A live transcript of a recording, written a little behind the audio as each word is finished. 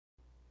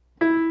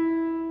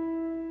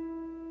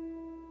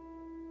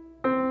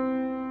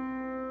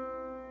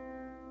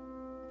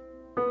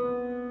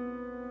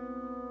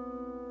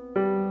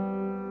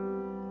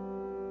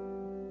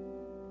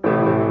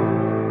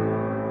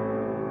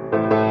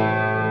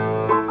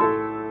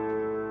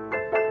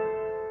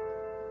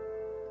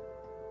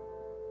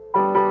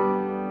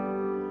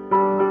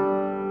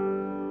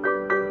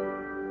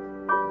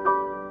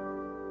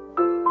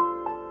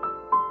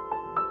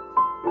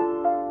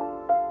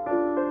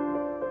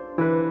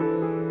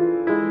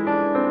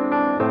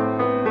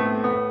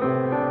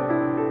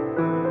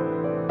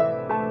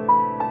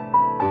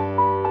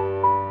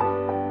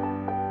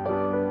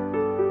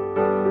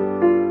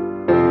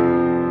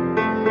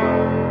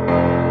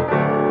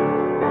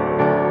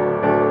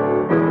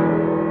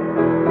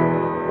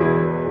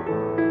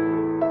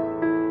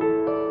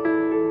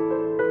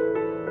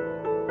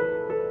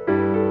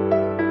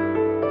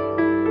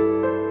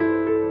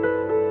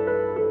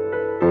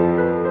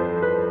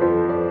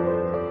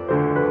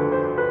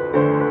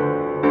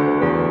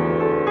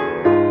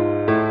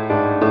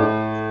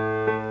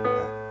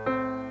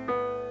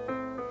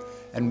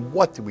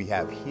what do we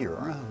have here?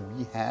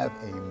 We have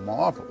a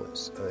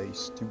marvelous, a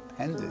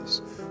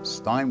stupendous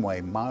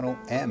Steinway Model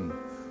M,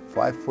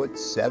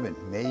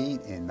 5'7", made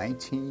in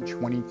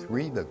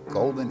 1923, the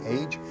golden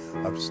age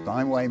of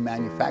Steinway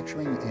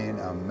manufacturing in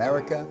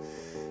America.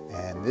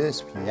 And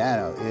this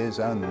piano is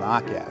a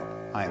knockout.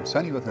 I am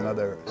Sonny with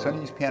another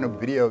Sonny's Piano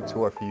video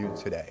tour for you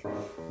today.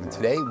 And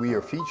today we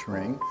are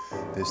featuring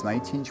this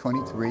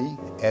 1923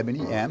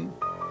 Ebony M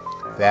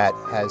that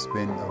has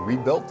been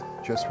rebuilt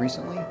just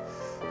recently.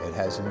 It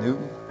has a new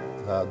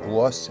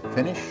gloss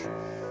finish.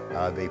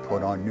 They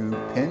put on new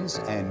pins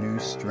and new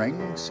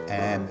strings,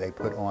 and they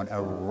put on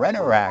a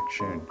Renner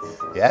action.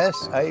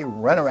 Yes, a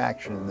Renner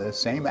action. The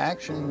same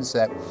actions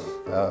that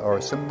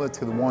are similar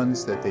to the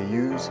ones that they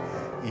use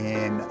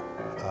in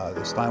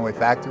the Steinway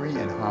factory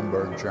in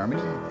Hamburg,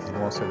 Germany, and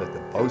also that the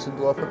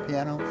Bosendorfer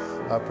piano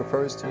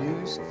prefers to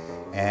use.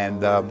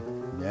 And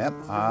yeah,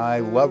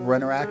 I love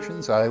Renner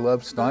actions. I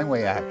love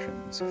Steinway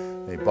actions.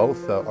 They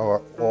both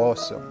are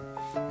awesome.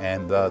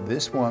 And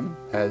this one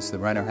has the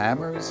Renner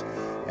hammers,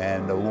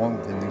 and along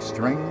with the new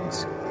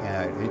strings,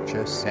 and it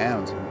just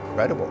sounds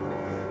incredible.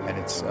 And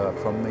it's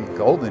from the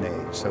golden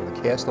age, so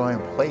the cast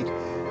iron plate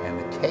and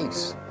the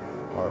case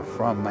are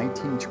from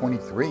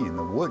 1923, and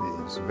the wood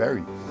is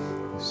very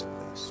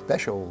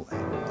special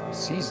and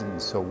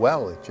seasoned so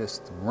well. It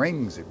just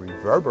rings, it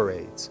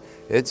reverberates.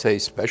 It's a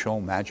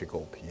special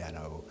magical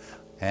piano.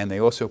 And they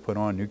also put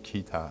on new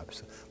key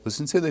tops.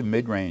 Listen to the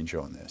mid-range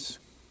on this.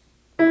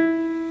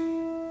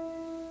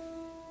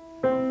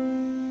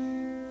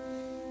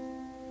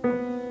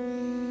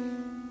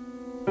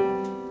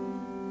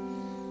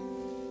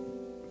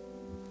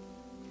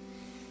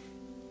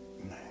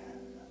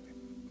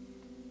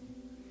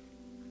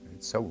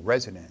 It's so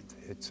resonant,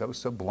 it's so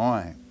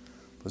sublime.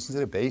 Listen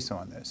to the bass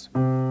on this.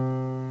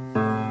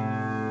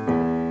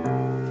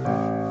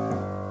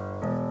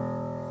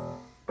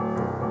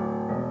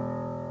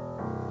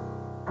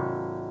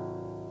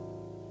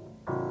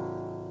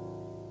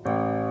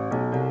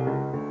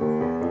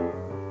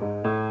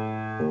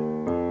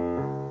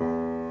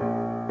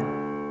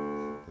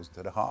 Listen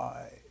to the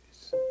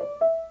highs.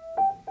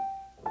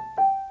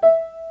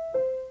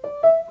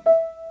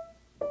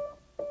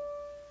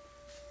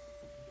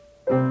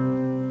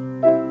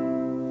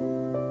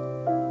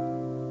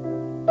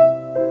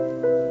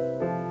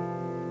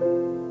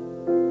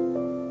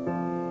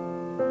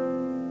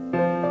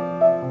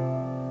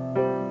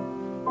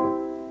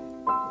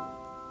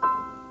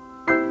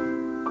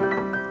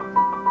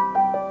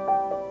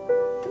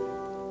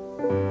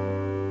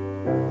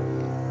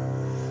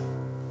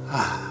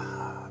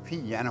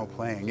 Piano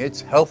playing,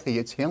 it's healthy,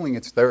 it's healing,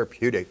 it's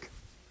therapeutic.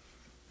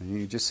 And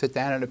you just sit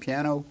down at a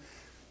piano,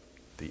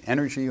 the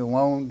energy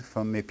alone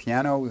from the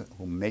piano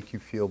will make you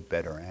feel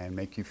better and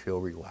make you feel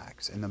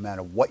relaxed. And no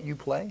matter what you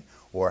play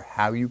or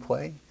how you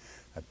play,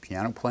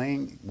 piano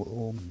playing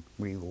will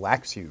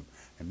relax you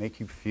and make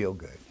you feel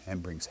good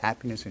and brings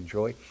happiness and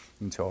joy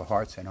into our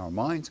hearts and our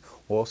minds.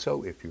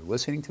 Also, if you're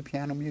listening to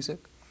piano music,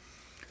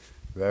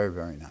 very,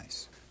 very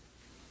nice.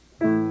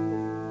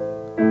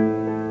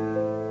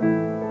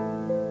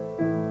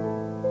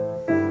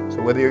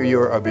 So whether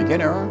you're a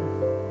beginner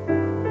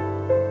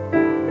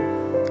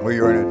or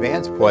you're an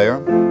advanced player,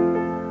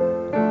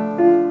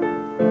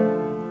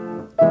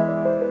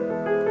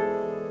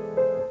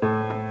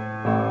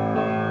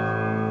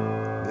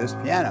 this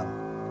piano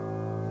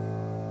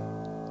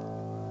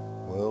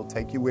will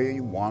take you where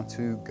you want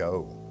to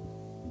go.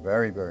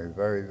 Very, very,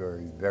 very,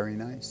 very, very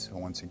nice. So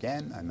once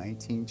again, a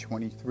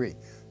 1923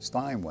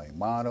 Steinway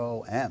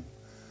Model M.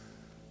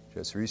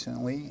 Just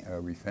recently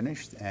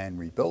refinished and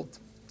rebuilt.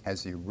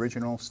 Has the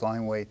original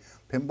Steinway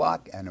pin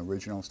block and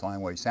original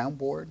Steinway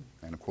soundboard,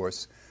 and of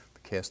course the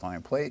cast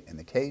iron plate in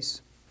the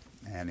case,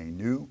 and a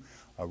new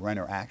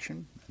Renner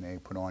action. And they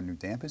put on new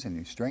dampers and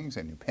new strings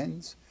and new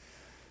pins,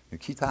 new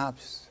key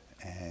tops,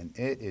 and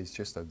it is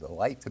just a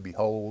delight to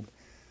behold.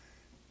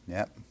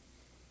 Yep.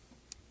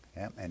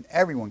 Yep. And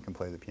everyone can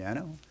play the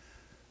piano,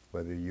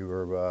 whether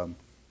you're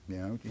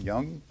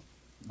young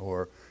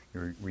or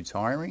you're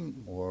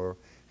retiring or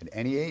at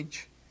any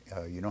age.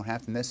 You don't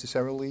have to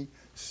necessarily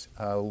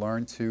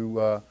learn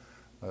to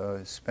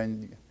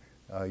spend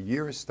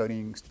years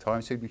studying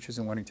time signatures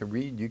and learning to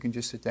read. You can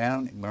just sit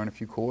down and learn a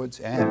few chords,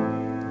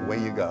 and away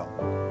you go.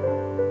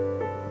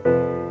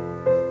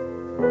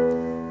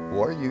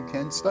 Or you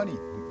can study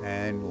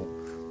and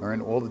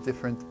learn all the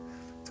different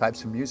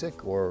types of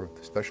music or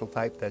the special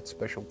type that's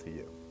special to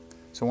you.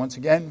 So once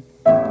again,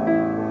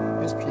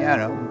 this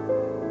piano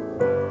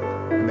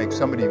can make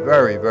somebody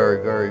very,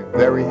 very, very,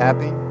 very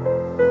happy.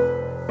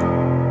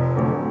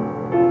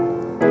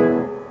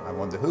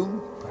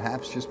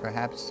 Perhaps, just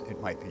perhaps,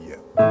 it might be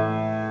you.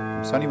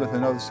 I'm Sonny with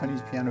another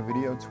Sonny's Piano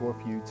video tour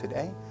for you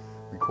today,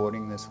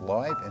 recording this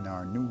live in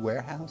our new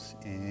warehouse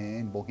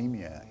in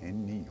Bohemia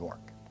in New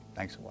York.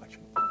 Thanks for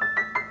watching.